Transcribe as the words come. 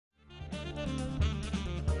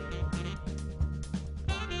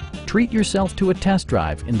Treat yourself to a test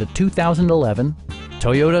drive in the 2011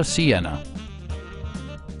 Toyota Sienna.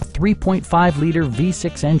 A 3.5-liter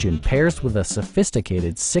V6 engine pairs with a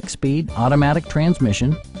sophisticated 6-speed automatic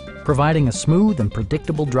transmission, providing a smooth and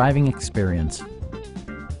predictable driving experience.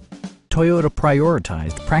 Toyota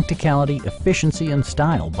prioritized practicality, efficiency, and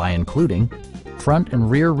style by including front and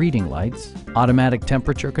rear reading lights, automatic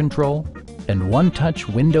temperature control, and one-touch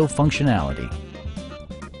window functionality.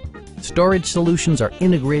 Storage solutions are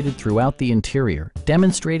integrated throughout the interior,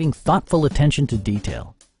 demonstrating thoughtful attention to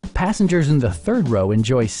detail. Passengers in the third row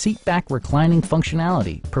enjoy seat-back reclining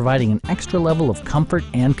functionality, providing an extra level of comfort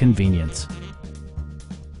and convenience.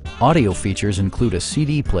 Audio features include a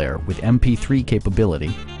CD player with MP3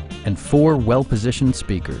 capability and 4 well-positioned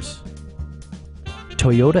speakers.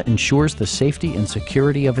 Toyota ensures the safety and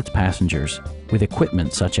security of its passengers with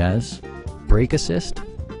equipment such as brake assist,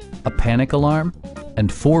 a panic alarm, and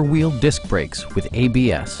 4-wheel disc brakes with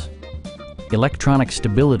ABS. Electronic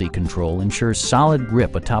stability control ensures solid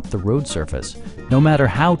grip atop the road surface, no matter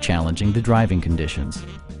how challenging the driving conditions.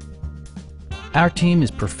 Our team is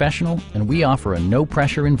professional and we offer a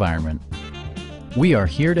no-pressure environment. We are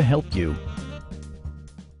here to help you.